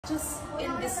just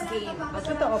in this game, but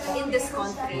in this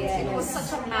conference. It was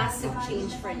such a massive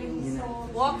change for you.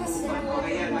 Walk us through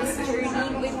this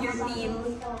journey with your team,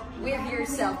 with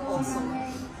yourself also.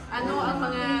 Ano ang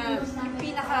mga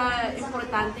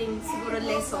pinaka-importanting siguro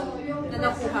lesson na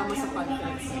nakuha mo sa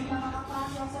conference?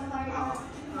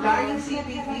 Learning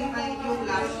CPT ay yung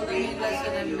last grade.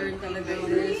 Lesson I've learned talaga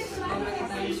is how many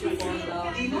times you fall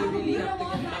down, you really have to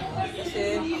get back up. Kasi,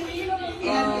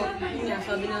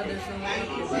 sabi na there's no way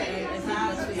to do it. And I think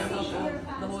that's with the help of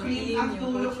the whole team,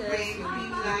 yung coaches, yung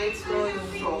teammates ko,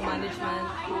 yung management.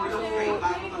 So,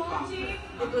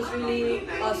 it was really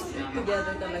us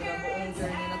together talaga, buong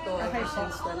journey na to ever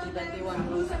since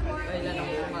 2021. Kailan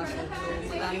ako pumasok. So,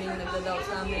 maraming nagda-doubt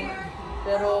sa amin.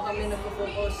 Pero kami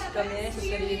nagpo-focus kami sa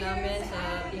sarili namin,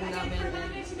 sa team namin.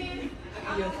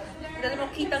 Yun. Dahil mo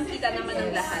kitang-kita naman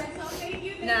ng lahat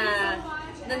na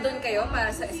nandun kayo para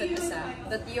sa isa't isa.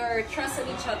 That you're trusting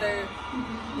each other.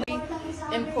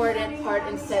 Important part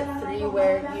in set 3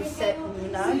 where you set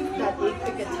nnaman, that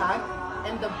 8-pick attack,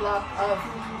 and the block of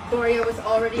Doria was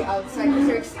already outside because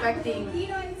you're expecting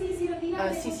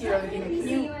CC Ravina. Can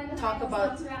you talk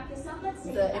about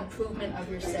the improvement of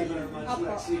your set?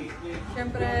 Apo.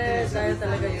 Siyempre, dahil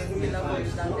talaga yun, nila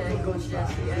coach dati and Coach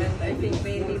Jessie. And I think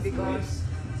mainly because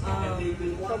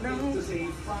sobrang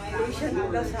patient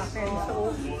nila sa akin. So,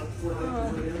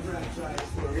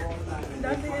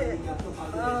 dati,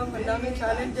 ang daming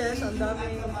challenges, ang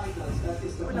daming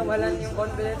nawalan yung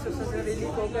confidence sa sarili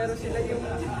ko, pero sila yung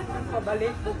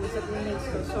pabalik bukod sa teammates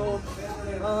ko. So,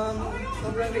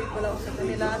 sobrang grateful ako sa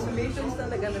kanila. Sa patience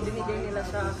talaga na binigay nila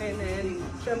sa akin, and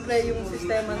syempre yung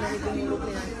sistema na itinulog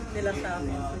nila sa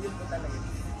akin. So, yun po talaga.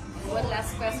 One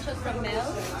last question from Mel.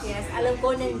 Yes, alam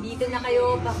ko nandito na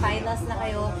kayo, pa-finals na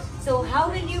kayo. So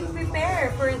how will you prepare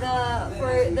for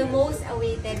the most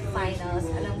awaited finals?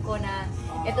 Alam ko na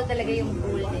ito talaga yung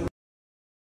goal din.